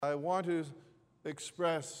I want to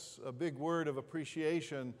express a big word of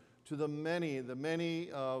appreciation to the many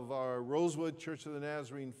of our Rosewood Church of the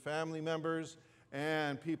Nazarene family members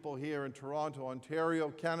and people here in Toronto, Ontario,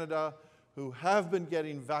 Canada, who have been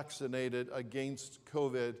getting vaccinated against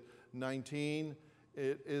COVID-19.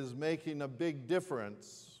 It is making a big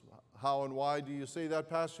difference. How and why do you say that,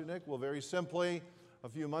 Pastor Nick? Well, very simply, a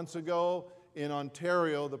few months ago in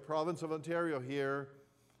Ontario, the province of Ontario here,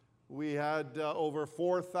 we had over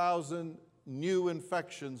 4,000 new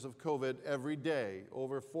infections of COVID every day.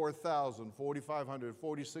 Over 4,000, 4,500,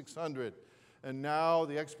 4,600. And now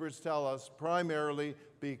the experts tell us primarily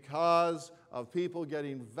because of people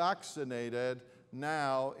getting vaccinated,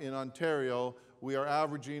 now in Ontario, we are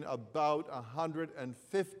averaging about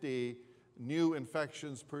 150 new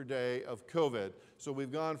infections per day of COVID. So we've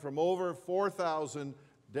gone from over 4,000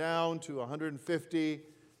 down to 150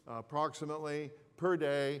 approximately per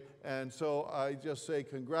day. And so I just say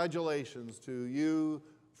congratulations to you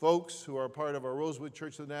folks who are part of our Rosewood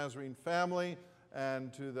Church of the Nazarene family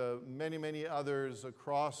and to the many others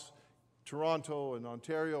across Toronto and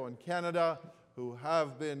Ontario and Canada who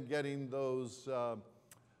have been getting those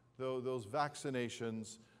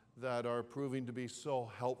vaccinations that are proving to be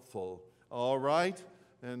so helpful. All right?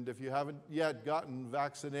 And if you haven't yet gotten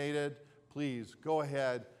vaccinated, please go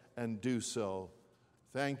ahead and do so.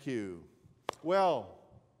 Thank you. Well,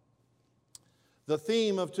 the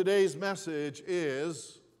theme of today's message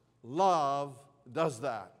is love does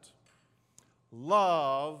that.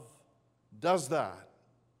 Love does that.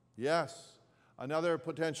 Yes. Another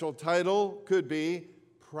potential title could be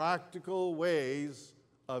Practical Ways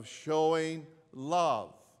of Showing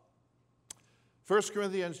Love. 1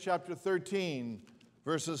 Corinthians chapter 13,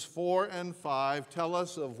 verses 4 and 5 tell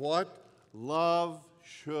us of what love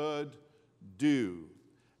should do.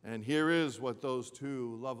 And here is what those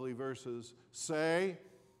two lovely verses say.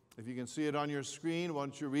 If you can see it on your screen, why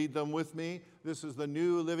don't you read them with me? This is the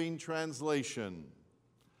New Living Translation.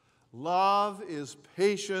 Love is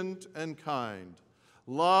patient and kind.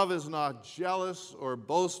 Love is not jealous or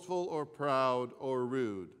boastful or proud or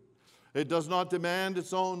rude. It does not demand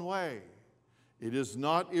its own way. It is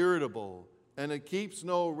not irritable, and it keeps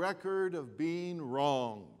no record of being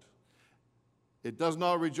wronged. It does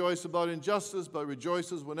not rejoice about injustice, but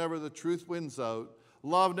rejoices whenever the truth wins out.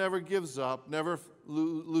 Love never gives up, never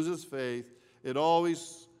loses faith. It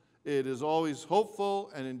is always hopeful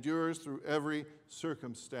and endures through every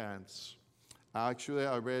circumstance. Actually,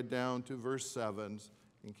 I read down to verse 7,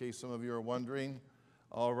 in case some of you are wondering.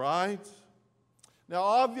 All right. Now,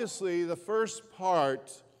 obviously, the first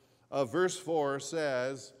part of verse 4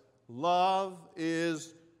 says, love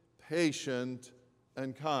is patient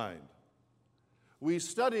and kind. We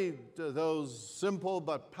studied those simple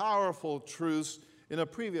but powerful truths in a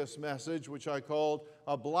previous message, which I called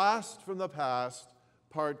A Blast from the Past,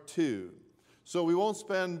 Part 2. So we won't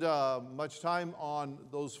spend much time on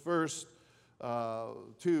those first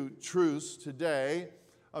two truths today.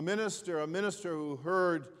 A minister who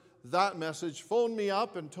heard that message phoned me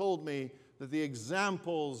up and told me that the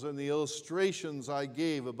examples and the illustrations I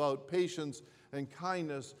gave about patience and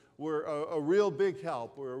kindness were a real big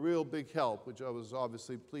help, which I was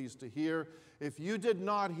obviously pleased to hear. If you did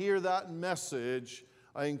not hear that message,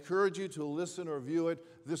 I encourage you to listen or view it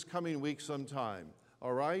this coming week sometime.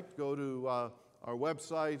 All right? Go to our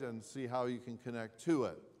website and see how you can connect to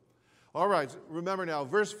it. All right, remember now,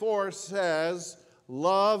 verse 4 says,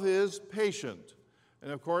 love is patient.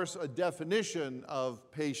 And of course, a definition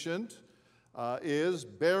of patient is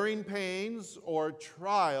bearing pains or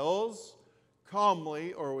trials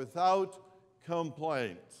calmly or without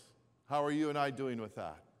complaint. How are you and I doing with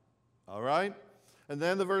that? All right? And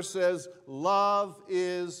then the verse says, love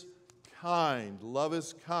is kind. Love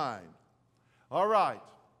is kind. All right.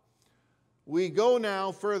 We go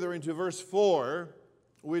now further into verse 4,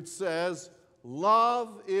 which says,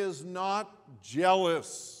 love is not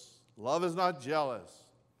jealous. Love is not jealous.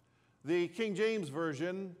 The King James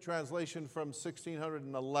Version, translation from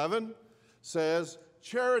 1611, says,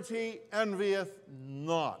 charity envieth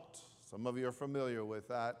not. Some of you are familiar with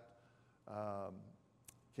that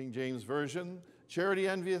King James Version. Charity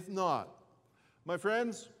envieth not. My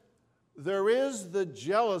friends, there is the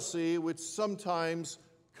jealousy which sometimes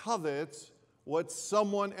covets what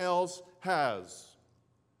someone else has.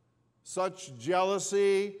 Such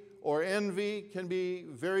jealousy or envy can be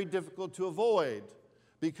very difficult to avoid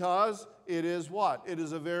because it is what? It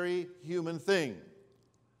is a very human thing.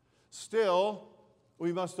 Still,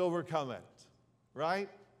 we must overcome it, right?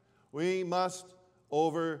 We must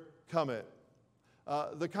overcome it.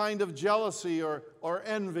 The kind of jealousy or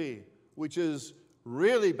envy which is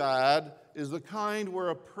really bad is the kind where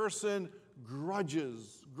a person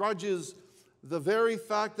grudges the very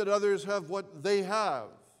fact that others have what they have.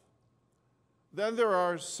 Then there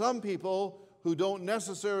are some people who don't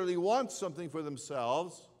necessarily want something for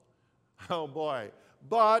themselves. Oh boy.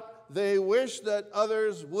 But they wish that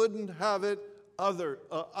others wouldn't have it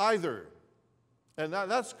either. And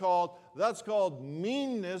that's called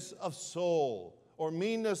meanness of soul or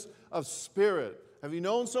meanness of spirit. Have you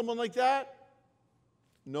known someone like that?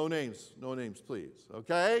 No names, please,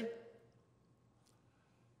 okay?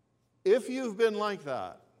 If you've been like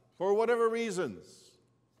that, for whatever reasons,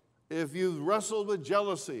 if you've wrestled with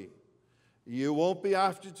jealousy, you won't be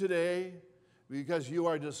after today because you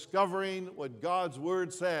are discovering what God's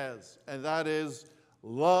Word says, and that is,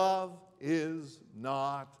 love is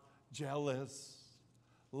not jealous.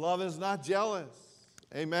 Love is not jealous.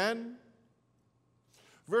 Amen?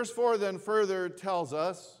 Verse 4 then further tells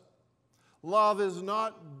us, love is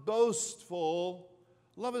not boastful.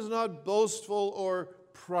 Love is not boastful or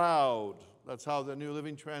proud. That's how the New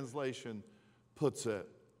Living Translation puts it.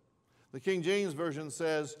 The King James Version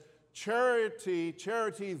says, charity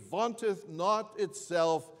vaunteth not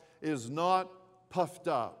itself, is not puffed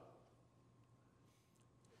up.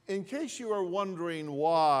 In case you are wondering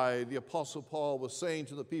why the Apostle Paul was saying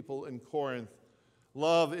to the people in Corinth,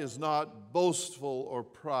 love is not boastful or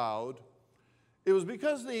proud, it was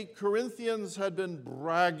because the Corinthians had been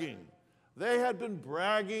bragging. They had been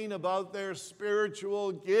bragging about their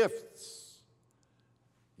spiritual gifts.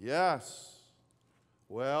 Yes.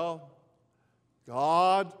 Well,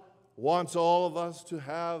 God wants all of us to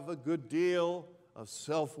have a good deal of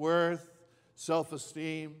self-worth,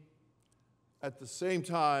 self-esteem. At the same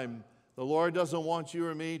time, the Lord doesn't want you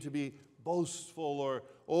or me to be boastful or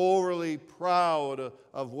overly proud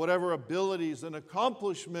of whatever abilities and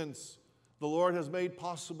accomplishments the Lord has made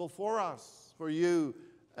possible for us, for you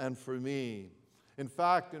and for me. In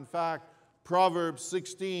fact, Proverbs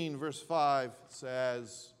 16, verse 5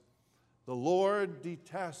 says, the Lord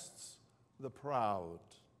detests the proud.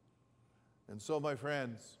 And so, my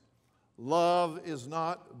friends, love is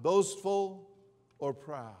not boastful or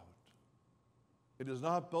proud. It is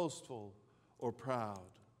not boastful or proud.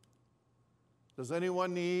 Does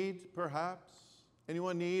anyone need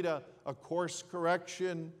a course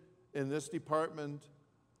correction in this department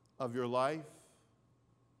of your life?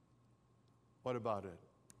 What about it?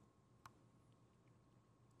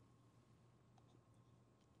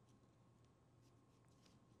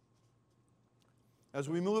 As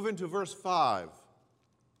we move into verse 5,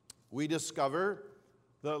 we discover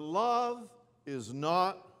that love is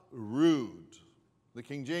not rude. The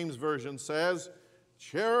King James Version says,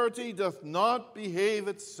 charity doth not behave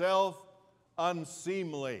itself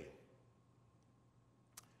unseemly.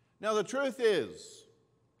 Now, the truth is,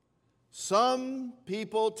 some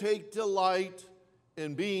people take delight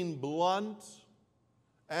in being blunt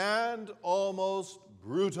and almost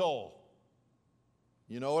brutal.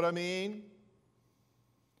 You know what I mean?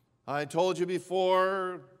 I told you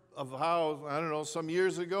before of how, some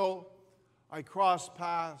years ago, I crossed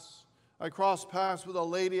paths with a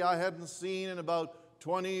lady I hadn't seen in about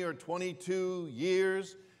 20 or 22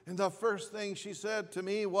 years. And the first thing she said to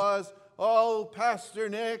me was, "Oh, Pastor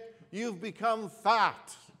Nick, you've become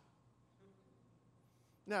fat."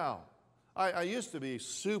 Now, I used to be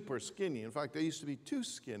super skinny. In fact, I used to be too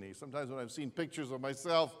skinny. Sometimes when I've seen pictures of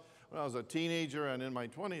myself when I was a teenager and in my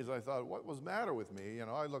 20s, I thought, what was the matter with me?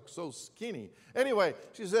 I look so skinny. Anyway,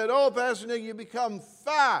 she said, "Oh, Pastor Nick, you become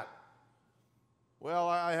fat." Well,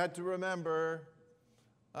 I had to remember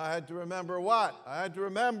what? I had to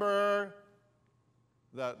remember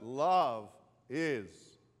that love is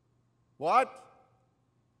what?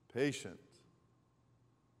 Patient.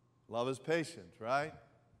 Love is patient, right?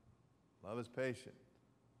 Love is patient.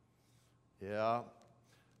 Yeah.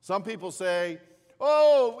 Some people say,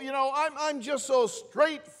 "Oh, I'm just so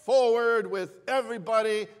straightforward with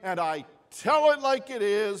everybody and I tell it like it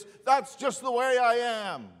is. That's just the way I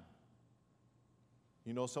am."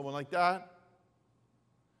 You know someone like that?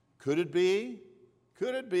 Could it be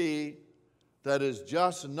that is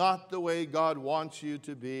just not the way God wants you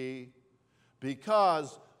to be?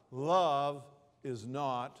 Because love is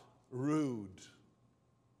not rude.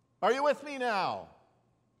 Are you with me now?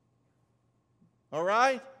 All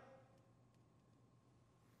right?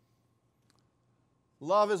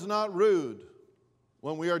 Love is not rude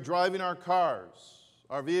when we are driving our cars,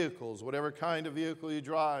 our vehicles, whatever kind of vehicle you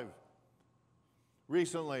drive.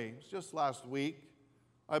 Recently, just last week,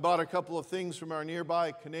 I bought a couple of things from our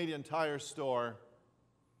nearby Canadian Tire store.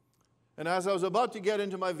 And as I was about to get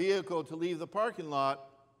into my vehicle to leave the parking lot,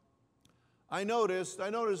 I noticed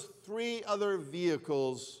 3 other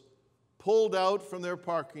vehicles pulled out from their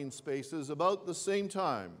parking spaces about the same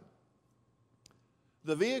time.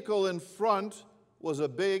 The vehicle in front was a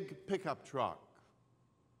big pickup truck.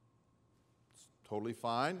 It's totally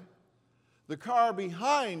fine. The car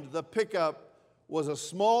behind the pickup was a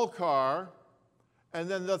small car, and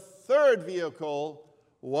then the third vehicle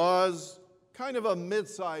was kind of a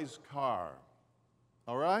mid-sized car.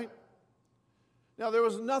 All right? Now, there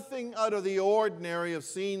was nothing out of the ordinary of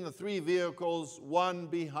seeing the three vehicles, one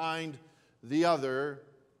behind the other,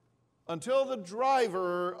 until the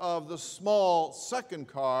driver of the small second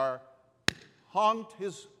car honked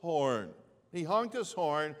his horn. He honked his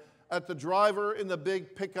horn at the driver in the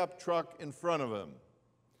big pickup truck in front of him.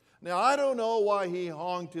 Now, I don't know why he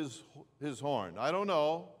honked his horn. I don't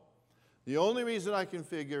know. The only reason I can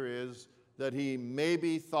figure is that he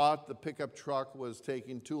maybe thought the pickup truck was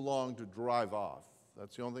taking too long to drive off.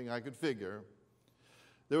 That's the only thing I could figure.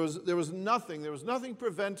 There was nothing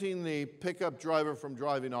preventing the pickup driver from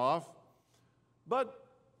driving off, but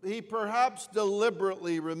he perhaps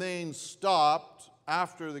deliberately remained stopped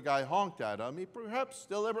after the guy honked at him. He perhaps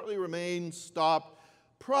deliberately remained stopped,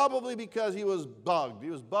 probably because he was bugged. He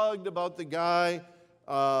was bugged about the guy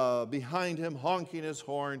behind him honking his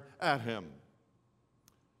horn at him.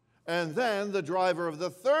 And then the driver of the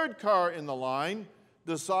third car in the line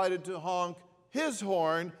decided to honk his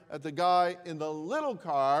horn at the guy in the little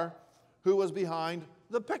car who was behind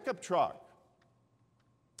the pickup truck.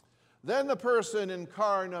 Then the person in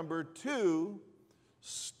car number 2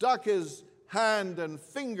 stuck his hand and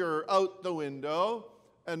finger out the window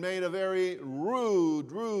and made a very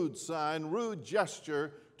rude sign, rude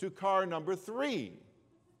gesture to car number 3.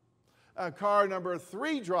 Car number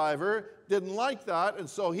 3 driver didn't like that, and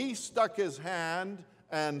so he stuck his hand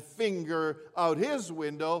and finger out his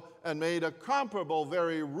window and made a comparable,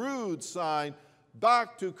 very rude sign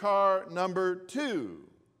back to car number 2.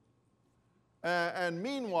 And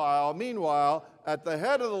meanwhile, at the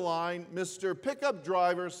head of the line, Mr. Pickup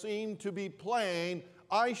Driver seemed to be playing,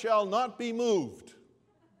 "I shall not be moved.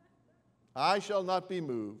 I shall not be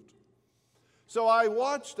moved." So I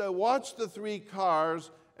watched the 3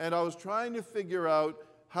 cars, and I was trying to figure out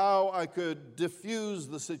how I could diffuse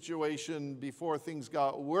the situation before things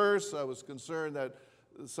got worse. I was concerned that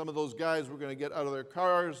some of those guys were going to get out of their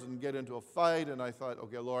cars and get into a fight, and I thought,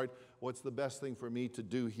 okay, Lord, what's the best thing for me to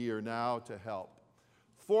do here now to help?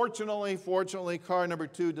 Fortunately, car number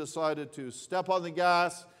 2 decided to step on the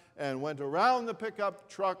gas and went around the pickup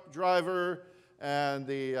truck driver, and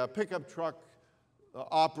the pickup truck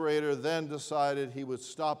operator then decided he would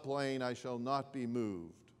stop playing, "I shall not be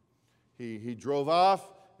moved." He drove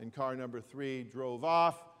off, and car number 3 drove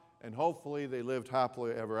off, and hopefully they lived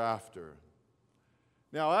happily ever after.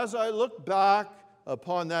 Now, as I look back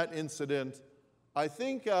upon that incident, I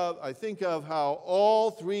think of how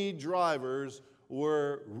all 3 drivers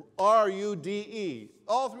were R-U-D-E.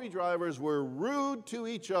 All 3 drivers were rude to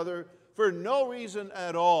each other for no reason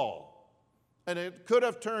at all. And it could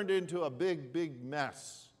have turned into a big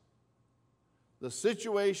mess. The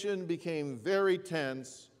situation became very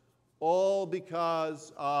tense, all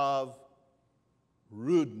because of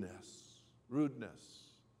rudeness.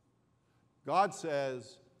 God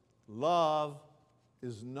says, love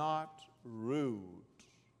is not rude,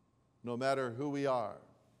 no matter who we are.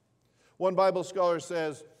 One Bible scholar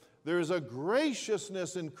says, there is a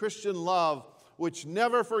graciousness in Christian love which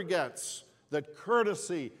never forgets that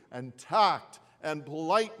courtesy and tact and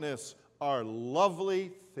politeness are lovely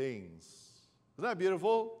things. Isn't that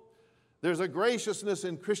beautiful? There's a graciousness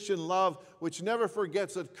in Christian love which never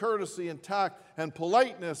forgets that courtesy and tact and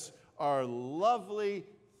politeness are lovely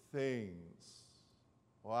things.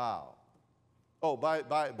 Wow. Oh,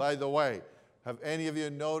 by the way, have any of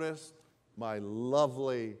you noticed my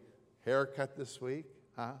lovely haircut this week?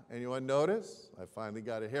 Huh? Anyone notice? I finally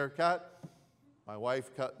got a haircut. My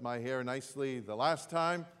wife cut my hair nicely the last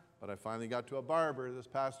time, but I finally got to a barber this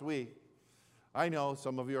past week. I know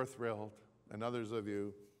some of you are thrilled, and others of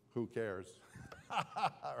you, who cares?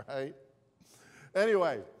 All right?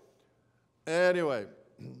 Anyway,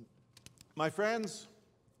 my friends,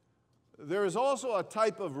 there is also a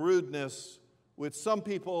type of rudeness which some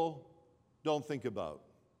people don't think about.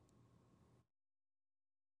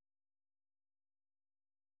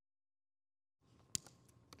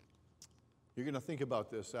 You're going to think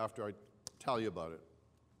about this after I tell you about it.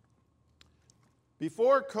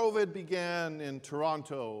 Before COVID began in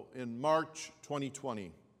Toronto in March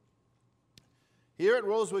 2020, here at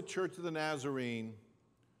Rosewood Church of the Nazarene,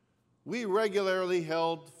 we regularly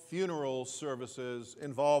held funeral services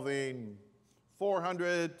involving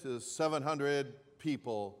 400 to 700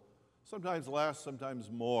 people, sometimes less,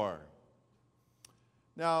 sometimes more.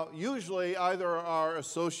 Now, usually either our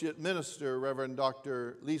associate minister, Reverend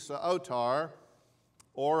Dr. Lisa Autar,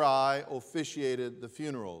 or I officiated the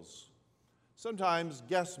funerals. Sometimes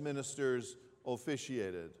guest ministers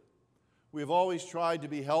officiated. We've always tried to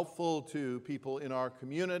be helpful to people in our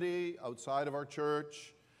community, outside of our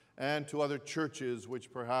church, and to other churches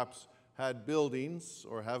which perhaps had buildings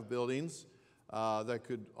or have buildings that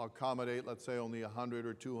could accommodate, let's say, only 100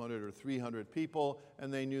 or 200 or 300 people,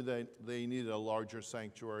 and they knew that they needed a larger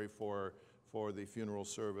sanctuary for the funeral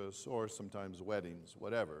service or sometimes weddings,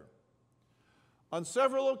 whatever. On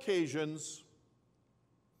several occasions,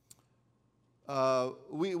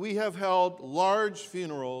 we have held large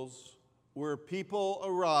funerals where people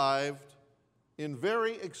arrived in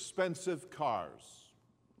very expensive cars.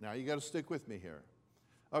 Now, you got to stick with me here.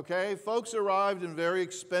 Okay, folks arrived in very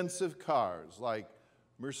expensive cars like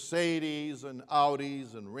Mercedes and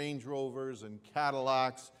Audis and Range Rovers and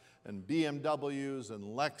Cadillacs and BMWs and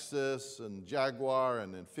Lexus and Jaguar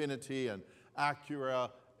and Infiniti and Acura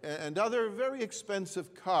and other very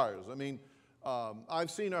expensive cars. I mean, I've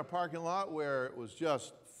seen our parking lot where it was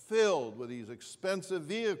just filled with these expensive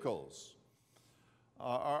vehicles.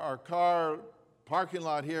 Our car parking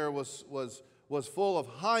lot here was full of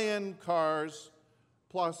high-end cars,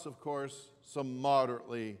 plus, of course, some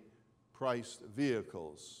moderately priced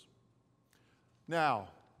vehicles. Now,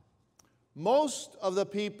 most of the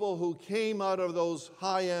people who came out of those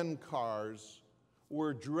high-end cars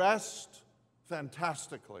were dressed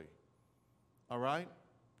fantastically, all right?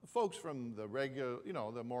 The folks from the regular,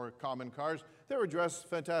 the more common cars, they were dressed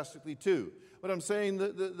fantastically too. But I'm saying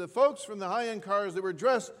the folks from the high-end cars, they were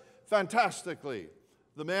dressed fantastically.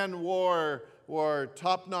 The men wore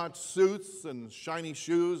top-notch suits and shiny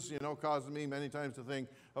shoes, causing me many times to think,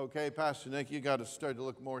 okay, Pastor Nick, you got to start to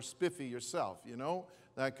look more spiffy yourself,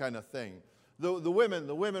 that kind of thing. The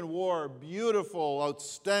women wore beautiful,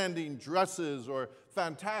 outstanding dresses or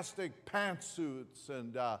fantastic pantsuits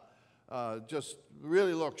and just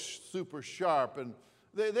really looked super sharp. And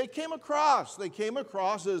they came across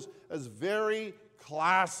as very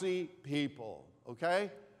classy people,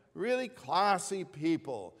 okay? Really classy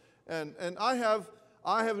people. And I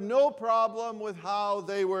have no problem with how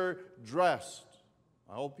they were dressed.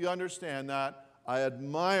 I hope you understand that. I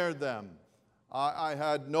admired them. I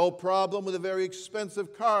had no problem with the very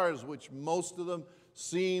expensive cars, which most of them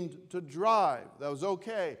seemed to drive. That was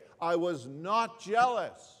okay. I was not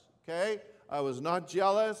jealous, okay? I was not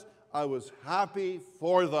jealous. I was happy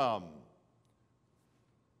for them.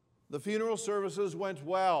 The funeral services went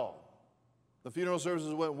well.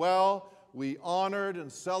 We honored and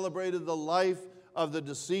celebrated the life of the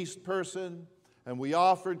deceased person, and we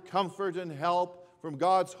offered comfort and help from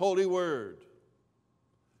God's holy word.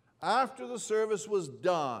 After the service was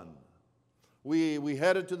done, we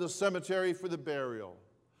headed to the cemetery for the burial.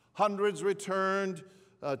 Hundreds returned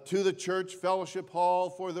to the church fellowship hall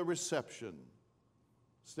for the reception.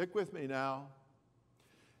 Stick with me now.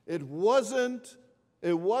 It wasn't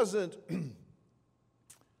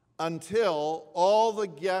until all the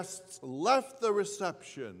guests left the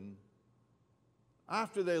reception,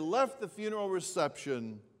 after they left the funeral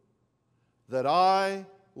reception, that I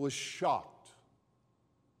was shocked.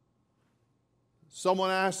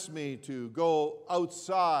 Someone asked me to go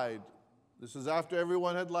outside. This is after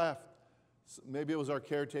everyone had left. Maybe it was our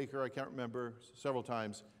caretaker, I can't remember, several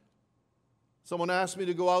times. Someone asked me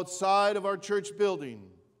to go outside of our church building,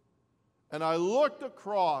 and I looked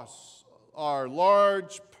across our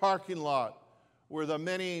large parking lot where the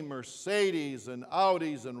many Mercedes and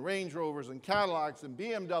Audis and Range Rovers and Cadillacs and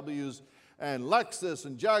BMWs and Lexus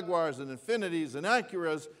and Jaguars and Infinitis and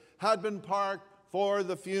Acuras had been parked for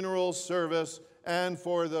the funeral service and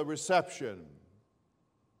for the reception.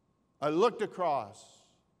 I looked across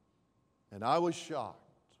and I was shocked.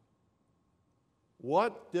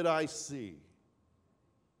 What did I see?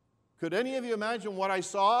 Could any of you imagine what I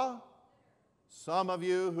saw? Some of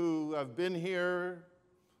you who have been here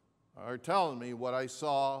are telling me what I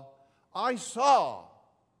saw. I saw,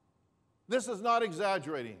 this is not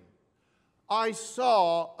exaggerating, I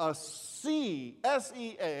saw a sea,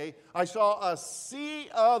 S-E-A, I saw a sea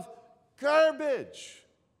of garbage.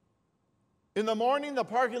 In the morning, the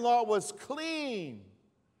parking lot was clean.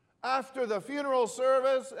 After the funeral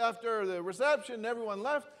service, after the reception, everyone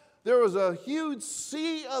left, there was a huge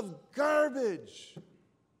sea of garbage.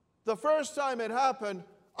 The first time it happened,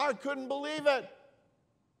 I couldn't believe it.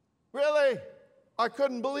 Really, I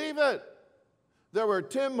couldn't believe it. There were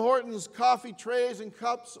Tim Hortons coffee trays and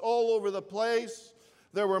cups all over the place.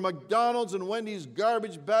 There were McDonald's and Wendy's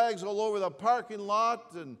garbage bags all over the parking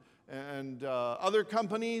lot and other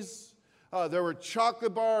companies. There were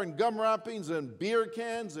chocolate bar and gum wrappings and beer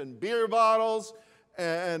cans and beer bottles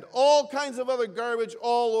and all kinds of other garbage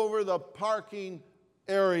all over the parking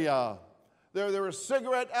area. There were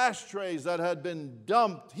cigarette ashtrays that had been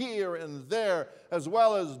dumped here and there, as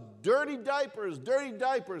well as dirty diapers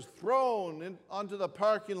thrown onto the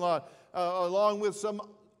parking lot, along with some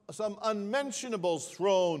unmentionables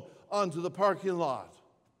thrown onto the parking lot.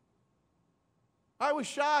 I was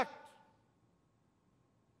shocked.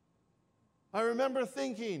 I remember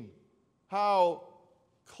thinking how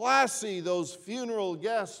classy those funeral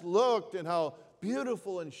guests looked and how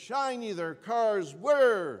beautiful and shiny their cars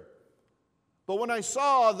were. But when I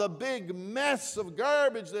saw the big mess of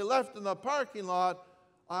garbage they left in the parking lot,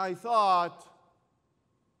 I thought,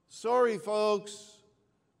 sorry folks,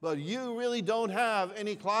 but you really don't have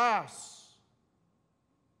any class.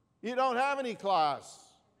 You don't have any class.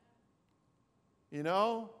 You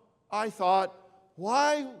know, I thought,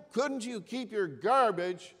 why couldn't you keep your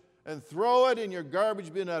garbage and throw it in your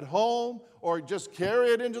garbage bin at home, or just carry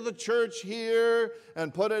it into the church here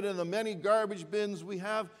and put it in the many garbage bins we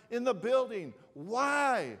have in the building?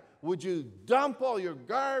 Why would you dump all your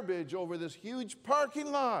garbage over this huge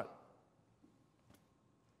parking lot?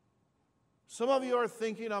 Some of you are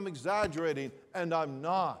thinking I'm exaggerating, and I'm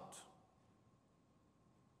not.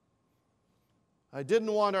 I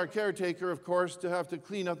didn't want our caretaker, of course, to have to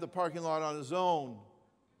clean up the parking lot on his own.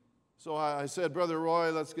 So I said, Brother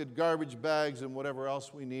Roy, let's get garbage bags and whatever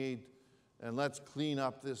else we need, and let's clean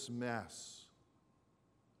up this mess.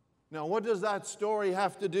 Now, what does that story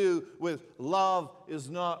have to do with love is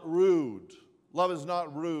not rude? Love is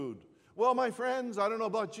not rude. Well, my friends, I don't know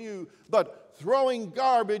about you, but throwing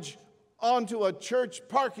garbage onto a church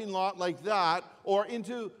parking lot like that, or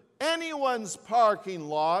into anyone's parking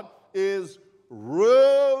lot, is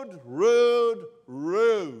rude, rude,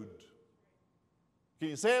 rude. Can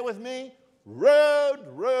you say it with me? Rude,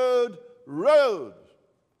 rude, rude.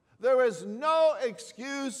 There is no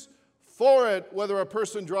excuse for it whether a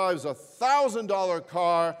person drives a $1,000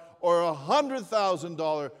 car or a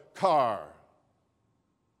 $100,000 car.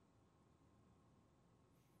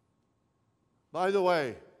 By the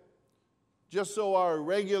way, just so our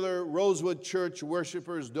regular Rosewood Church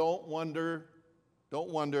worshipers don't wonder,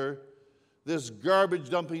 this garbage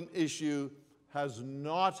dumping issue has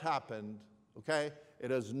not happened, okay? It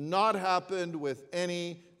has not happened with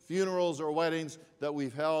any funerals or weddings that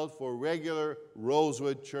we've held for regular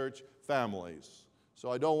Rosewood Church families. So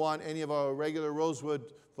I don't want any of our regular Rosewood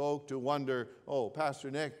folk to wonder, oh, Pastor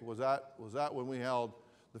Nick, was that when we held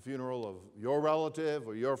the funeral of your relative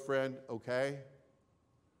or your friend? Okay.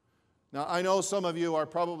 Now, I know some of you are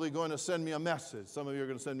probably going to send me a message. Some of you are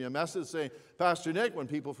going to send me a message saying, Pastor Nick, when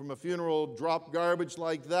people from a funeral drop garbage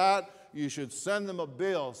like that, you should send them a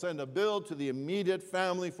bill. Send a bill to the immediate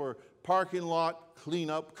family for parking lot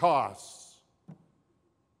cleanup costs.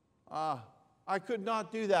 I could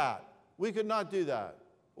not do that. We could not do that.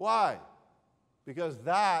 Why? Because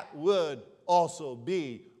that would also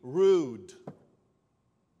be rude.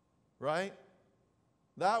 Right?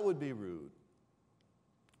 That would be rude.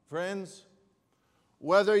 Friends,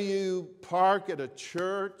 whether you park at a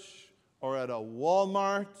church or at a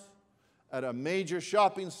Walmart, at a major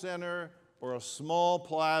shopping center or a small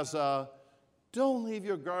plaza, don't leave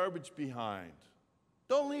your garbage behind.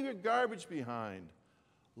 Don't leave your garbage behind.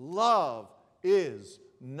 Love is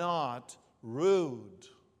not rude.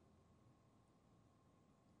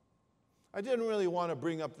 I didn't really want to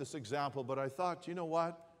bring up this example, but I thought, you know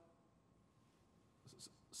what?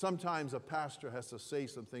 Sometimes a pastor has to say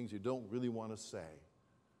some things you don't really want to say,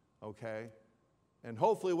 okay? And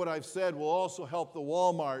hopefully what I've said will also help the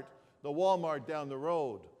Walmart down the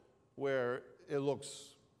road, where it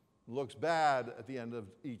looks bad at the end of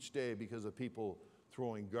each day because of people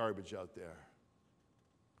throwing garbage out there.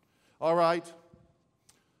 All right,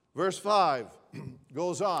 verse 5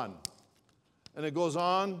 goes on, and it goes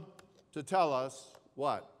on to tell us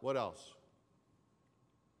what? What else?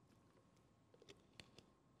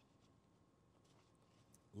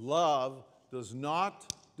 Love does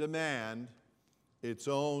not demand its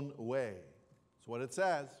own way. That's what it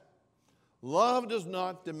says. Love does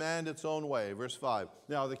not demand its own way. Verse 5.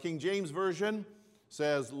 Now, the King James Version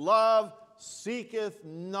says, love seeketh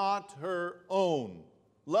not her own.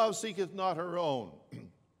 Love seeketh not her own.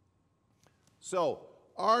 So,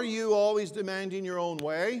 are you always demanding your own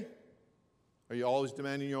way? Are you always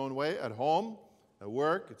demanding your own way at home, at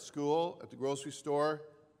work, at school, at the grocery store,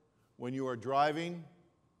 when you are driving,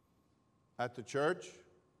 at the church?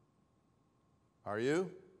 Are you?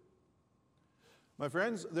 My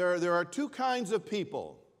friends, there are two kinds of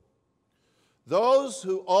people. those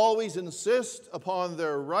who always insist upon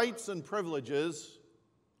their rights and privileges,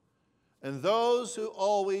 and those who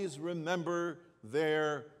always remember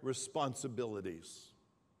their responsibilities.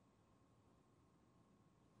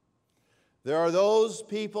 There are those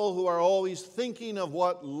people who are always thinking of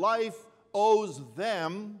what life owes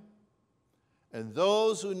them, and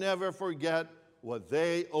those who never forget what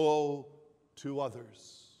they owe to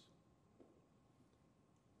others.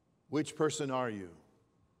 Which person are you?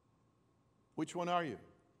 Which one are you?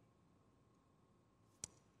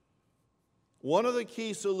 One of the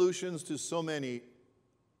key solutions to so many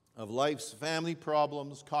of life's family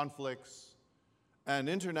problems, conflicts, and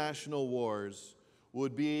international wars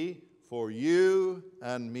would be for you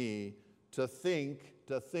and me to think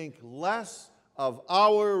less of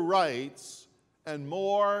our rights and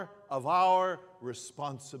more of our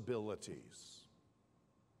responsibilities.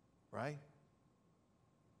 Right?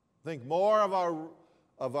 Think more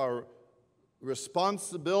of our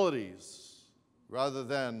responsibilities rather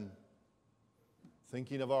than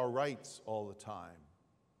thinking of our rights all the time.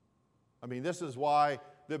 I mean, this is why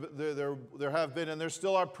there have been, and there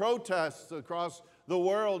still are, protests across the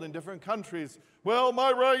world in different countries. Well,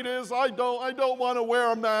 my right is I don't want to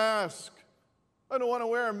wear a mask. I don't want to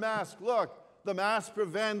wear a mask. Look, the mask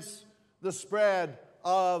prevents the spread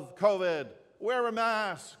of COVID. Wear a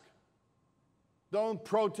mask. Don't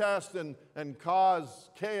protest and cause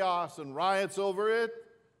chaos and riots over it.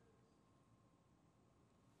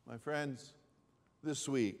 My friends, this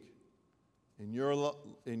week, in your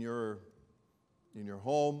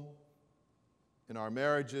home, in our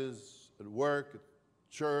marriages, at work, at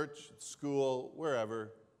church, at school,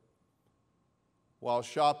 wherever, while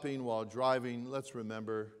shopping, while driving, let's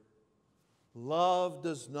remember, love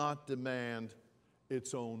does not demand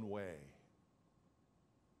its own way.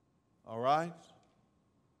 All right?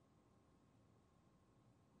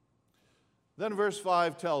 Then verse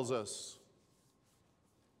 5 tells us,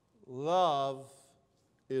 love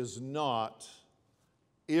is not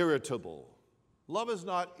irritable. Love is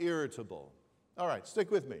not irritable. All right,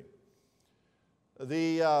 stick with me.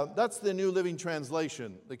 That's the New Living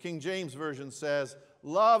Translation. The King James Version says,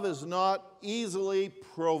 love is not easily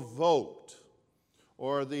provoked.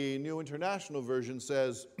 Or the New International Version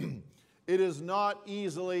says, it is not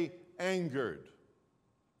easily angered.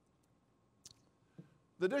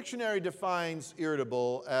 The dictionary defines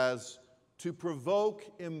irritable as to provoke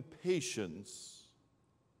impatience,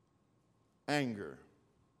 anger.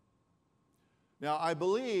 Now, I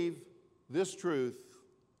believe this truth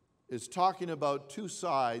is talking about two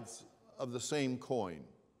sides of the same coin.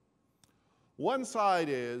 One side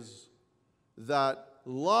is that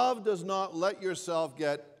love does not let yourself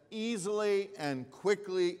get easily and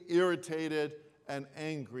quickly irritated and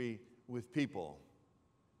angry with people.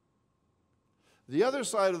 The other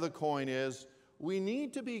side of the coin is we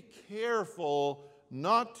need to be careful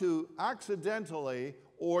not to accidentally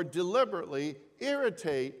or deliberately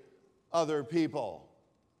irritate other people.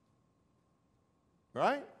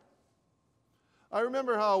 Right? I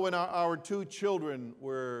remember how when our two children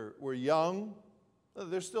were young,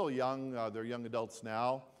 they're still young, they're young adults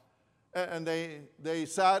now, and they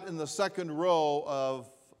sat in the second row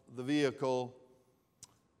of the vehicle.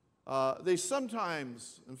 They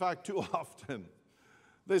sometimes, in fact too often,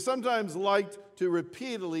 they sometimes liked to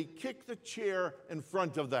repeatedly kick the chair in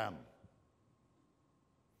front of them.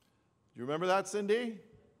 Do you remember that, Cindy?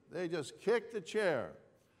 They just kicked the chair.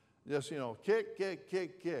 Just, kick, kick,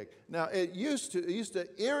 kick, kick. Now, it used to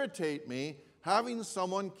irritate me having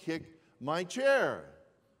someone kick my chair.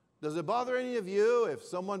 Does it bother any of you if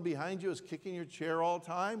someone behind you is kicking your chair all the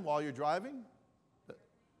time while you're driving?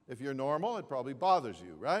 If you're normal, it probably bothers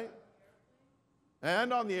you, right?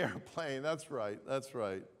 And on the airplane, that's right.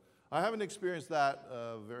 I haven't experienced that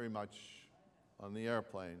very much on the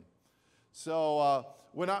airplane. So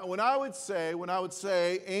when I would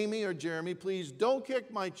say, Amy or Jeremy, please don't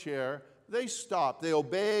kick my chair, they stopped. They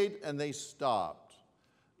obeyed and they stopped.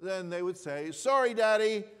 Then they would say, sorry,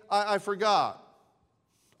 Daddy, I forgot.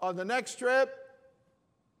 On the next trip,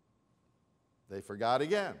 they forgot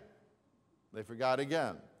again.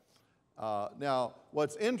 Now,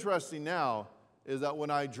 what's interesting now is that when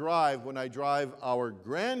I drive our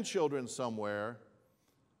grandchildren somewhere,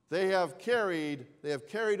 they have carried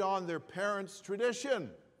on their parents' tradition.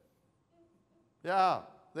 Yeah,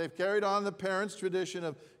 they've carried on the parents' tradition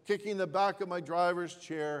of kicking the back of my driver's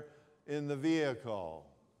chair in the vehicle.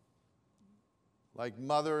 Like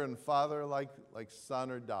mother and father, like son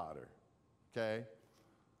or daughter. Okay?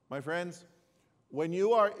 My friends, when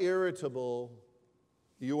you are irritable,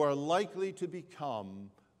 you are likely to become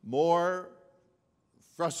more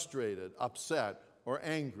frustrated, upset, or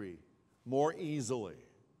angry more easily.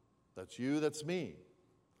 That's you, that's me.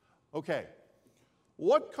 Okay,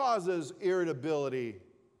 what causes irritability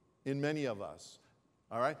in many of us?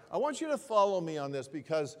 All right, I want you to follow me on this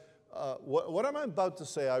because what I'm about to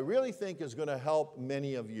say I really think is going to help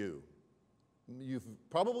many of you. You've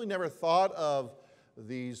probably never thought of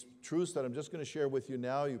these truths that I'm just going to share with you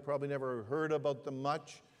now. You've probably never heard about them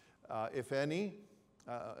much, if any,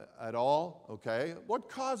 at all. Okay, what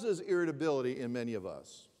causes irritability in many of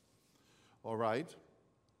us? All right.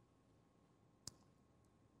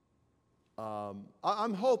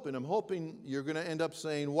 I'm hoping you're going to end up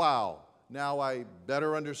saying, wow, now I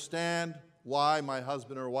better understand why my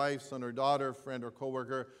husband or wife, son or daughter, friend or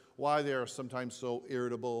coworker, why they are sometimes so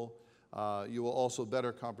irritable. You will also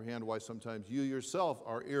better comprehend why sometimes you yourself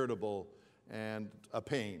are irritable and a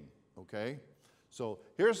pain, okay? So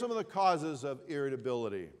here are some of the causes of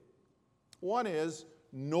irritability. One is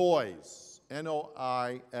noise,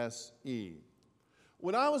 N-O-I-S-E.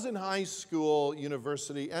 When I was in high school,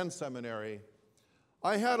 university, and seminary,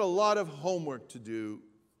 I had a lot of homework to do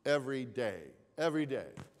every day,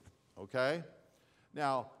 okay?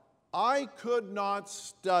 Now, I could not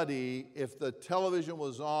study if the television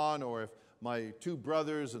was on or if my two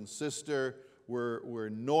brothers and sister were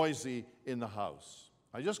noisy in the house.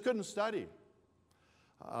 I just couldn't study.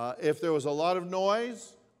 If there was a lot of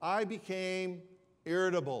noise, I became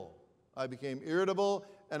irritable.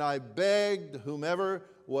 And I begged whomever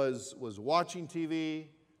was watching TV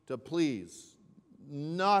to please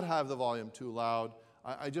not have the volume too loud.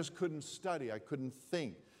 I just couldn't study. I couldn't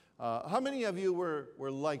think. How many of you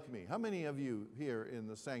were like me? How many of you here in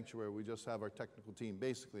the sanctuary, we just have our technical team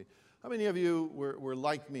basically, how many of you were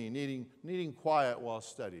like me, needing quiet while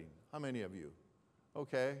studying? How many of you?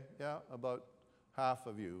 Okay, yeah, about half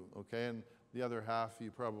of you, okay? And the other half, you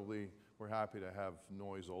probably were happy to have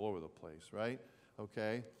noise all over the place, right?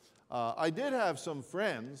 Okay. I did have some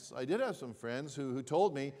friends who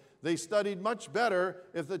told me they studied much better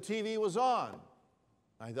if the TV was on.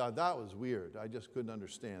 I thought that was weird. I just couldn't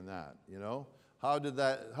understand that, you know. How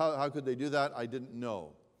could they do that? I didn't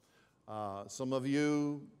know. Some of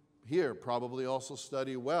you here probably also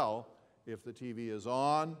study well if the TV is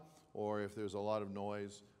on or if there's a lot of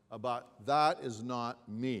noise, but that is not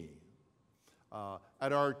me.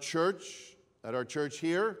 At our church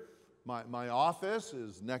here, my office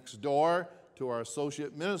is next door to our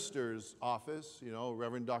associate minister's office, you know,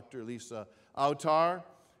 Reverend Dr. Lisa Autar.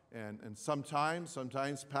 And sometimes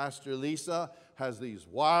Pastor Lisa has these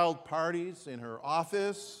wild parties in her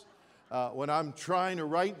office when I'm trying to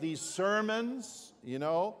write these sermons, you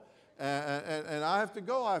know. And I have to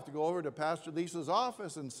go over to Pastor Lisa's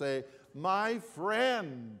office and say, my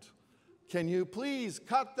friend, can you please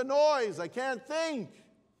cut the noise? I can't think.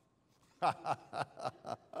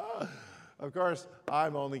 Of course,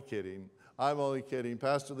 I'm only kidding.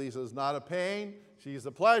 Pastor Lisa is not a pain. She's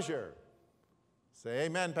a pleasure. Say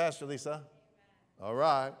amen, Pastor Lisa. Amen. All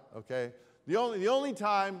right, okay. The only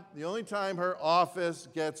time her office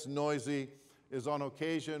gets noisy is on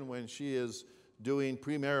occasion when she is doing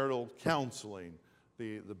premarital counseling.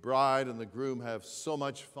 The bride and the groom have so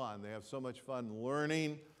much fun. They have so much fun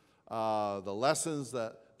learning the lessons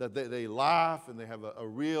that they laugh and they have a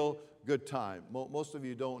real good time. Most of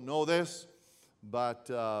you don't know this, but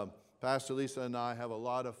Pastor Lisa and I have a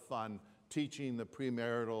lot of fun teaching the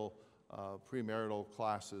premarital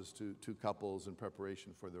classes to couples in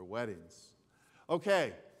preparation for their weddings.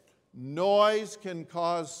 Okay, noise can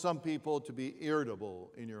cause some people to be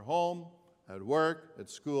irritable in your home, at work, at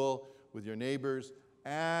school, with your neighbors,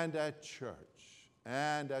 and at church.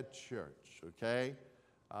 Okay?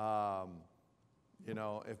 You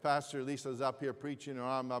know, if Pastor Lisa's up here preaching or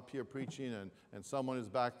I'm up here preaching and someone is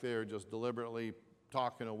back there just deliberately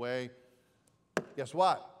talking away, guess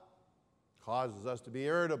what? Causes us to be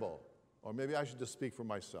irritable. Or maybe I should just speak for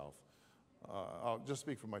myself. I'll just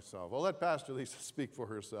speak for myself. I'll let Pastor Lisa speak for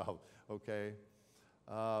herself, okay?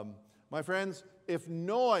 My friends, if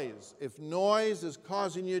noise is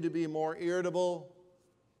causing you to be more irritable,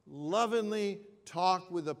 lovingly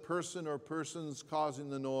talk with the person or persons causing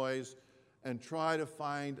the noise and try to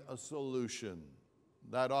find a solution.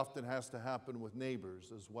 That often has to happen with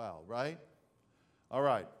neighbors as well, right? All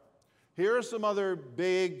right. Here are some other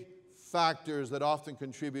big factors that often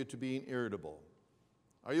contribute to being irritable.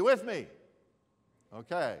 Are you with me?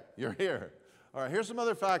 Okay, you're here. All right, here's some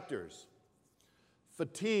other factors.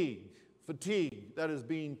 Fatigue, that is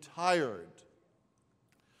being tired.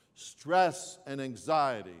 Stress and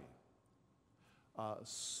anxiety.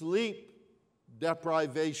 Sleep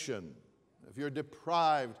deprivation, if you're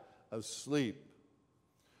deprived of sleep.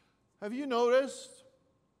 Have you noticed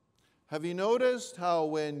Have you noticed how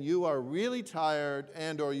when you are really tired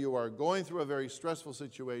and or you are going through a very stressful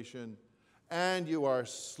situation and you are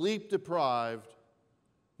sleep deprived,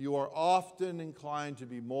 you are often inclined to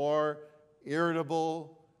be more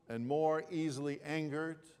irritable and more easily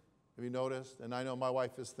angered? Have you noticed? And I know my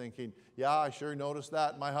wife is thinking, yeah, I sure noticed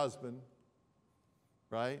that in my husband,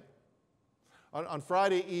 right? On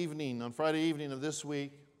Friday evening of this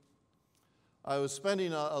week, I was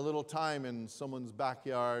spending a little time in someone's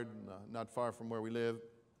backyard, not far from where we live.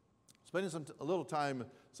 Spending a little time in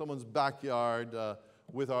someone's backyard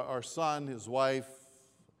with our son, his wife,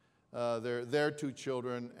 their 2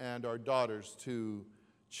 children, and our daughter's 2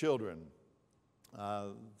 children.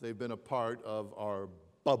 They've been a part of our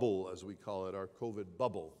bubble, as we call it, our COVID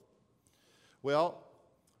bubble. Well,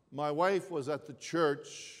 my wife was at the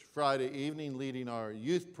church Friday evening leading our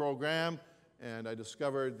youth program, and I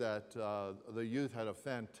discovered that the youth had a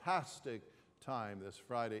fantastic time this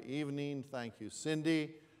Friday evening. Thank you,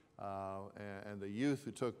 Cindy, and the youth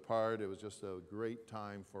who took part. It was just a great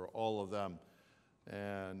time for all of them.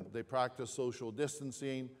 And they practiced social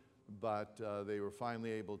distancing, but they were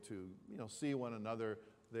finally able to, see one another.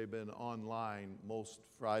 They've been online most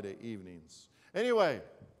Friday evenings. Anyway,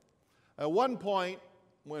 at one point,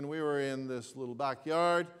 when we were in this little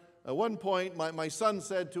backyard, at one point, my son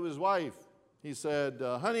said to his wife, he said,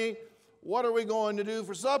 honey, what are we going to do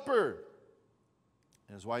for supper?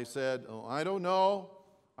 And his wife said, oh, I don't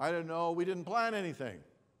know. We didn't plan anything.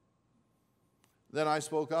 Then I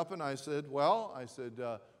spoke up and I said,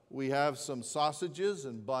 we have some sausages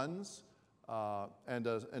and buns and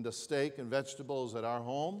a steak and vegetables at our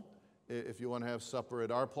home if you want to have supper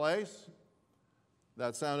at our place.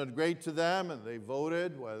 That sounded great to them, and they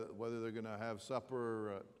voted whether they're going to have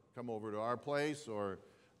supper, come over to our place or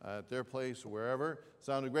at their place or wherever.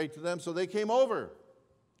 Sounded great to them, so they came over.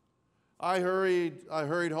 I hurried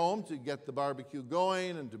home to get the barbecue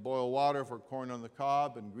going and to boil water for corn on the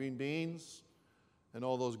cob and green beans and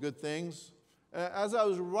all those good things. As I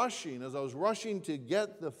was rushing to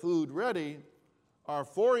get the food ready, our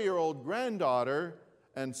 4-year-old granddaughter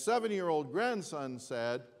and 7-year-old grandson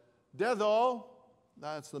said, Dedo,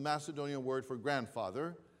 that's the Macedonian word for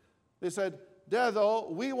grandfather. They said,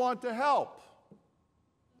 Dedo, we want to help.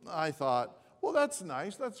 I thought, well, that's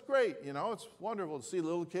nice, that's great. It's wonderful to see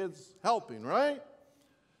little kids helping, right?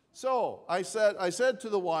 So I said to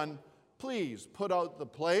the one, please put out the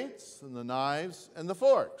plates and the knives and the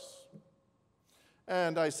forks.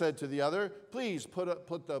 And I said to the other, please put out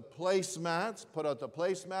the placemats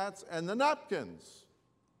and the napkins.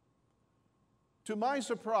 To my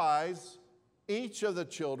surprise, each of the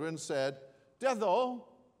children said, Dedo,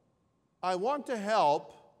 I want to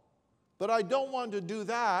help, but I don't want to do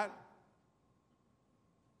that.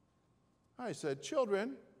 I said,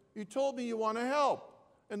 children, you told me you want to help,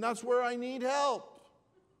 and that's where I need help.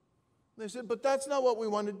 They said, but that's not what we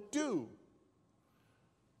want to do.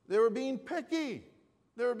 They were being picky.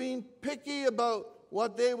 They were being picky about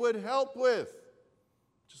what they would help with.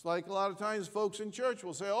 Just like a lot of times folks in church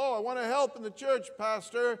will say, oh, I want to help in the church,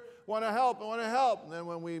 Pastor. I want to help. And then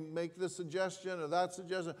when we make this suggestion or that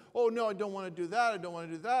suggestion, oh, no, I don't want to do that. I don't want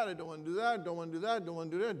to do that. I don't want to do that. I don't want to do that. I don't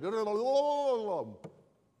want to do that.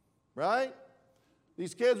 Right?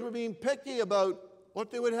 These kids were being picky about what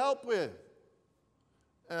they would help with.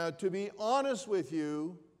 To be honest with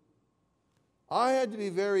you, I had to be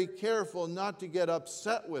very careful not to get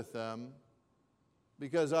upset with them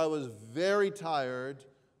because I was very tired,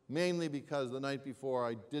 mainly because the night before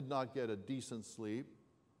I did not get a decent sleep.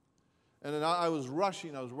 And then I was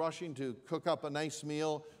rushing to cook up a nice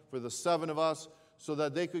meal for the 7 of us so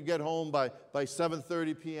that they could get home by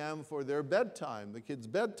 7:30 p.m. for their bedtime, the kids'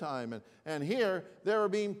 bedtime. And here, they were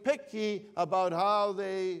being picky about how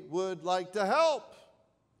they would like to help.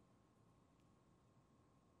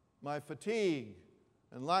 My fatigue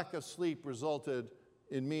and lack of sleep resulted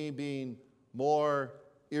in me being more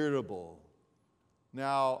irritable.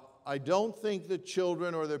 Now, I don't think the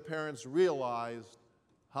children or their parents realized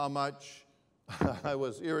how much I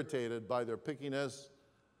was irritated by their pickiness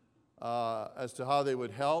as to how they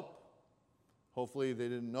would help. Hopefully they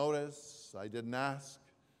didn't notice. I didn't ask.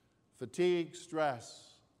 Fatigue,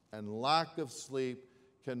 stress, and lack of sleep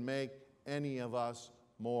can make any of us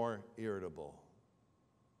more irritable.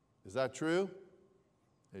 Is that true?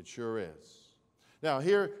 It sure is. Now,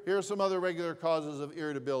 here are some other regular causes of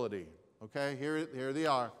irritability. Okay, here they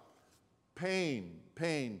are.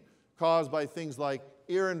 Pain caused by things like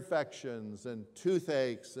ear infections and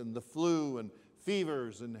toothaches and the flu and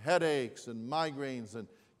fevers and headaches and migraines and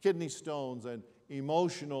kidney stones and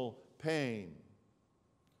emotional pain.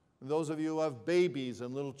 And those of you who have babies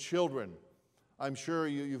and little children, I'm sure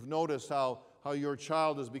you've noticed how your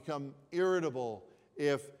child has become irritable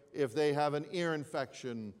if they have an ear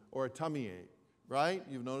infection or a tummy ache, right?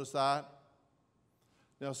 You've noticed that?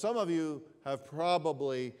 Now, some of you have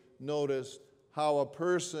probably noticed how a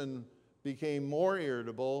person became more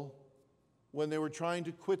irritable when they were trying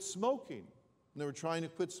to quit smoking.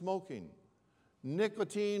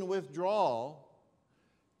 Nicotine withdrawal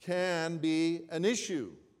can be an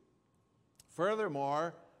issue.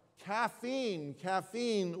 Furthermore, caffeine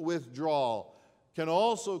withdrawal can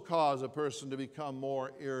also cause a person to become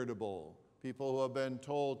more irritable. People who have been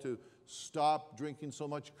told to stop drinking so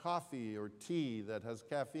much coffee or tea that has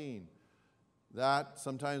caffeine, that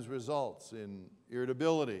sometimes results in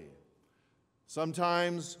irritability.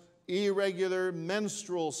 Sometimes irregular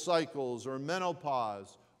menstrual cycles or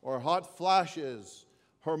menopause or hot flashes,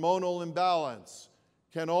 hormonal imbalance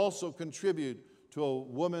can also contribute to a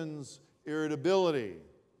woman's irritability.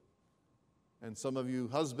 And some of you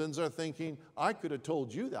husbands are thinking, I could have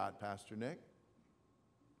told you that, Pastor Nick.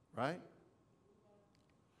 Right?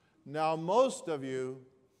 Now, most of you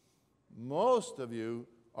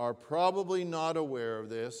are probably not aware of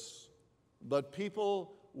this, but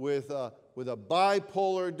people with a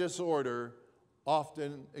bipolar disorder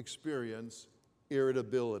often experience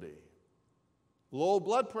irritability. Low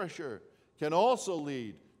blood pressure can also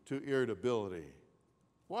lead to irritability.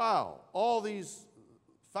 Wow, all these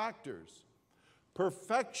factors.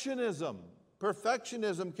 Perfectionism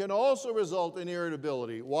can also result in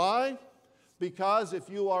irritability. Why? Because if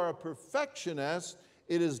you are a perfectionist,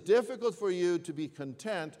 it is difficult for you to be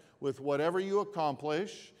content with whatever you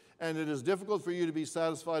accomplish, and it is difficult for you to be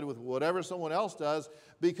satisfied with whatever someone else does,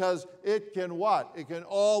 because it can what? It can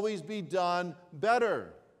always be done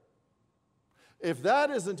better. If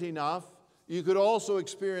that isn't enough, you could also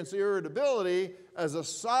experience irritability as a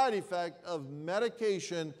side effect of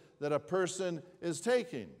medication that a person is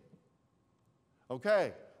taking.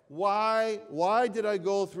 Okay, why did I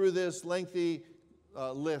go through this lengthy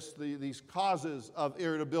list, these causes of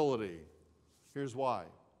irritability? Here's why.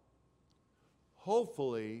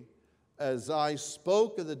 Hopefully, as I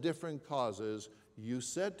spoke of the different causes, you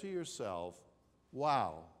said to yourself,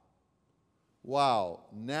 wow,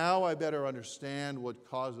 now I better understand what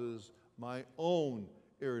causes my own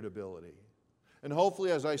irritability. And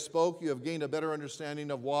hopefully, as I spoke, you have gained a better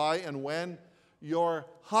understanding of why and when your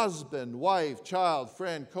husband, wife, child,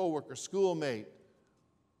 friend, coworker, schoolmate,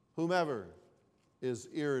 whomever is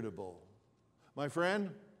irritable. My friend,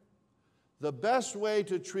 the best way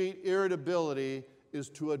to treat irritability is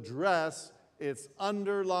to address its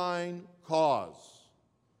underlying cause.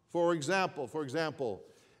 For example,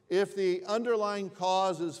 if the underlying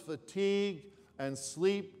cause is fatigue and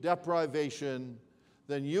sleep deprivation,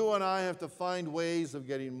 then you and I have to find ways of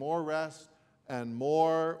getting more rest and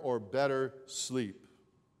more or better sleep,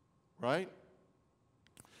 right?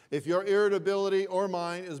 If your irritability or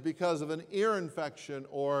mine is because of an ear infection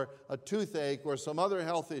or a toothache or some other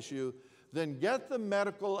health issue, then get the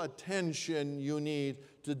medical attention you need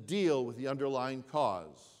to deal with the underlying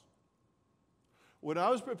cause. When I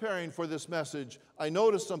was preparing for this message, I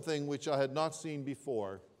noticed something which I had not seen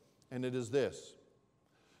before, and it is this.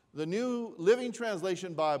 The New Living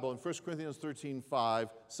Translation Bible in 1 Corinthians 13:5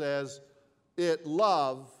 says,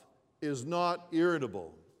 love is not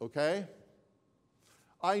irritable, okay?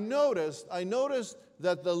 I noticed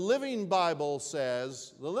that the Living Bible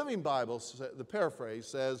says, the paraphrase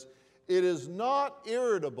says, it is not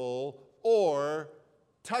irritable or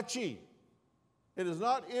touchy. It is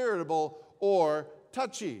not irritable or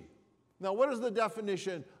touchy. Now, what is the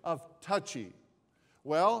definition of touchy?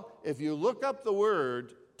 Well, if you look up the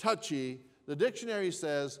word touchy, the dictionary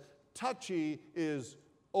says touchy is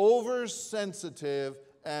oversensitive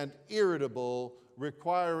and irritable,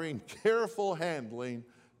 requiring careful handling,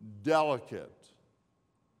 delicate.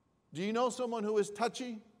 Do you know someone who is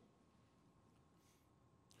touchy?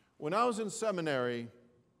 When I was in seminary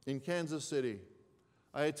in Kansas City,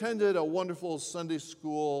 I attended a wonderful Sunday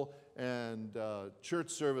school and church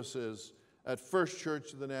services at First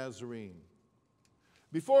Church of the Nazarene.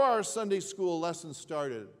 Before our Sunday school lesson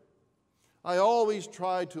started, I always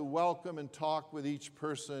tried to welcome and talk with each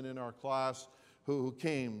person in our class who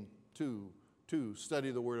came to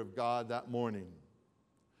study the Word of God that morning.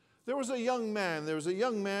 There was a young man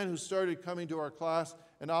who started coming to our class,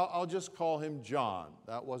 and I'll just call him John.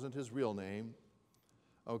 That wasn't his real name,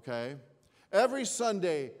 okay? Every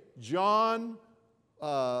Sunday, John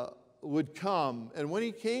would come, and when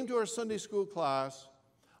he came to our Sunday school class,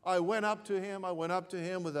 I went up to him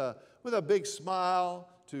with a big smile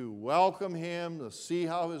to welcome him, to see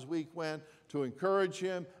how his week went, to encourage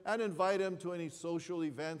him, and invite him to any social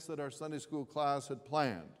events that our Sunday school class had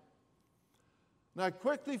planned. And I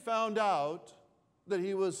quickly found out that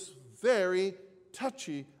he was very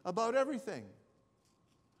touchy about everything.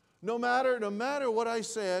 No matter what I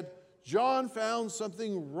said, John found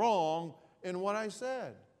something wrong in what I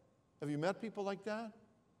said. Have you met people like that?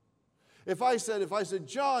 If I said,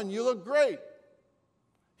 John, you look great,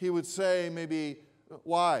 he would say maybe,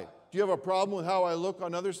 why? Do you have a problem with how I look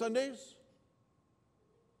on other Sundays?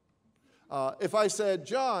 If I said,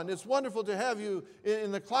 John, it's wonderful to have you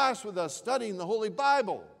in the class with us studying the Holy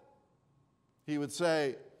Bible, he would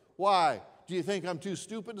say, why? Do you think I'm too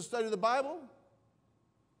stupid to study the Bible?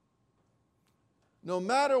 No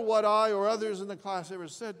matter what I or others in the class ever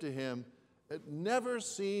said to him, it never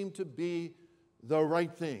seemed to be the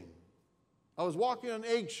right thing. I was walking on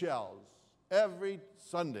eggshells every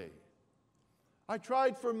Sunday. I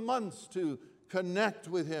tried for months to connect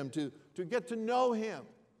with him, to get to know him,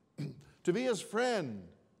 to be his friend.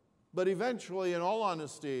 But eventually, in all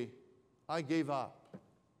honesty, I gave up.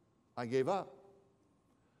 I gave up.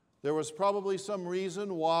 There was probably some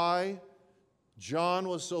reason why John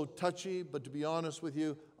was so touchy, but to be honest with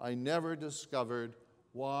you, I never discovered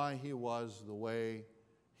why he was the way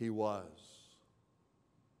he was.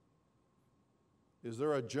 Is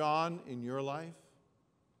there a John in your life?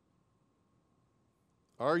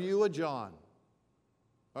 Are you a John?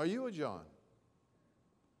 Are you a John?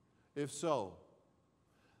 If so,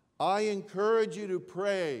 I encourage you to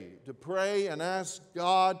pray and ask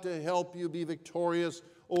God to help you be victorious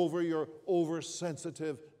over your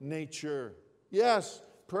oversensitive nature. Yes,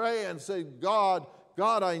 pray and say, God,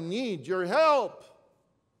 I need your help.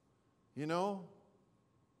 You know,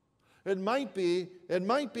 it might be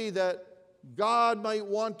that God might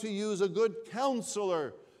want to use a good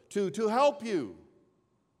counselor to help you.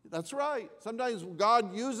 That's right. Sometimes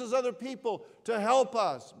God uses other people to help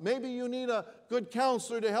us. Maybe you need a good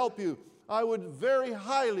counselor to help you. I would I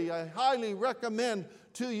highly recommend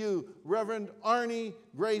to you Reverend Arnie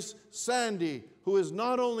Grace Sandy, who is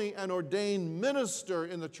not only an ordained minister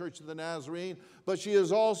in the Church of the Nazarene, but she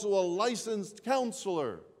is also a licensed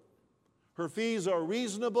counselor. Her fees are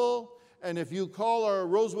reasonable, and if you call our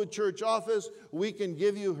Rosewood Church office, we can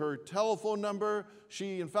give you her telephone number.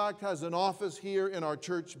 She, in fact, has an office here in our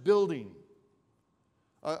church building.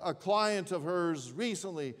 A client of hers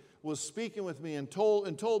recently was speaking with me and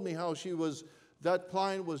told me how that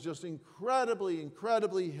client was just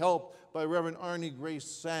incredibly helped by Reverend Arnie Grace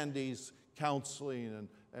Sandy's counseling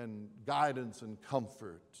and guidance and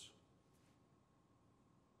comfort.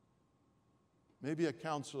 Maybe a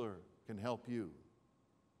counselor can help you,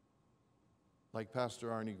 like Pastor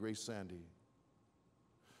Arnie Grace Sandy.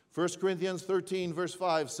 1 Corinthians 13, verse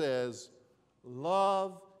 5 says,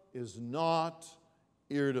 love is not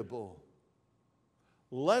irritable.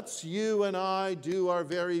 Let's you and I do our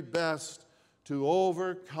very best to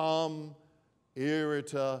overcome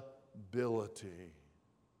irritability.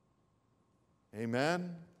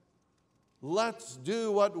 Amen? Let's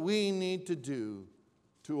do what we need to do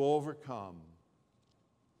to overcome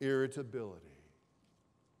irritability.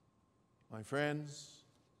 My friends,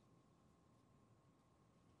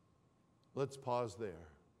 let's pause there.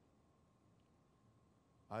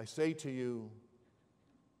 I say to you,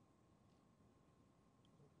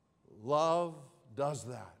 love does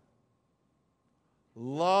that.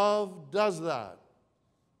 Love does that.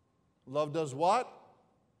 Love does what?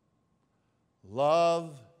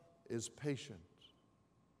 Love is patient.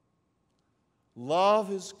 Love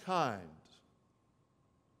is kind.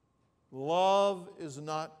 Love is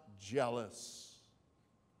not jealous.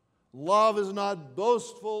 Love is not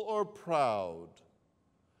boastful or proud.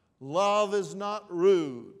 Love is not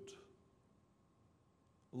rude.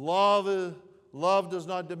 Love does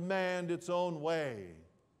not demand its own way.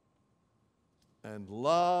 And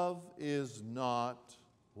love is not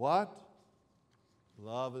what?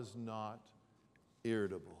 Love is not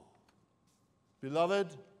irritable. Beloved,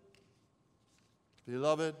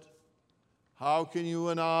 how can you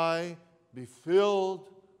and I be filled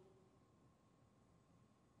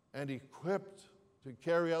and equipped to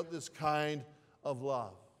carry out this kind of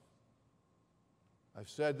love? I've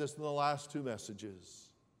said this in the last two messages.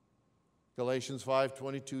 Galatians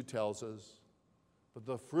 5:22 tells us, but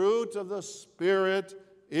the fruit of the Spirit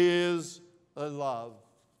is a love.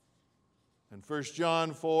 And 1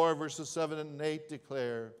 John 4, verses 7 and 8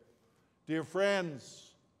 declare, dear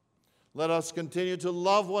friends, let us continue to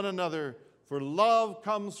love one another, for love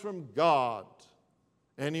comes from God.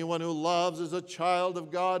 Anyone who loves is a child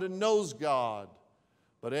of God and knows God.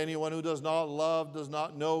 But anyone who does not love does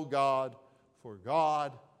not know God, for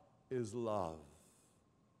God is love.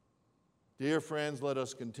 Dear friends, let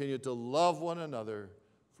us continue to love one another,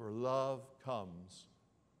 for love comes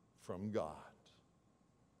from God.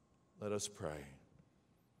 Let us pray.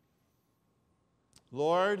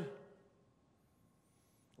 Lord,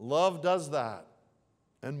 love does that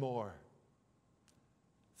and more.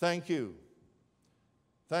 Thank you.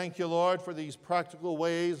 Thank you, Lord, for these practical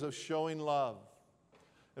ways of showing love.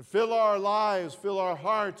 And fill our lives, fill our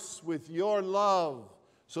hearts with your love,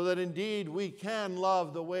 so that indeed we can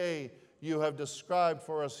love the way you have described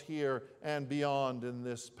for us here and beyond in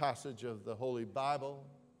this passage of the Holy Bible.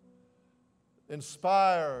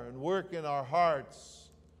 Inspire and work in our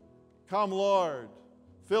hearts. Come, Lord,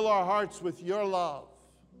 fill our hearts with your love.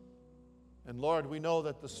 And Lord, we know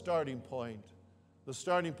that the starting point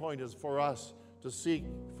is for us to seek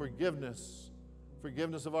forgiveness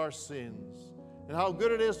of our sins. And how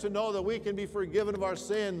good it is to know that we can be forgiven of our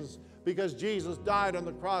sins because Jesus died on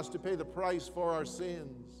the cross to pay the price for our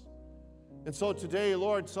sins. And so today,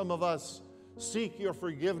 Lord, some of us seek your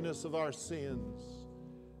forgiveness of our sins.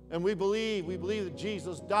 And we believe that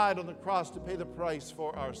Jesus died on the cross to pay the price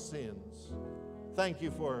for our sins. Thank you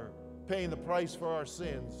for paying the price for our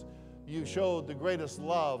sins. You showed the greatest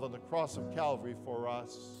love on the cross of Calvary for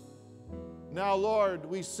us. Now, Lord,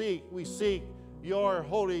 we seek your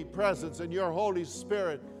holy presence and your Holy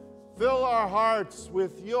Spirit. Fill our hearts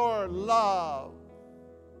with your love.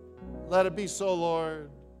 Let it be so, Lord.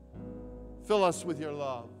 Fill us with your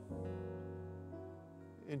love.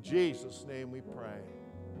 In Jesus' name we pray.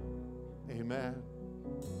 Amen.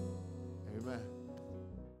 Amen.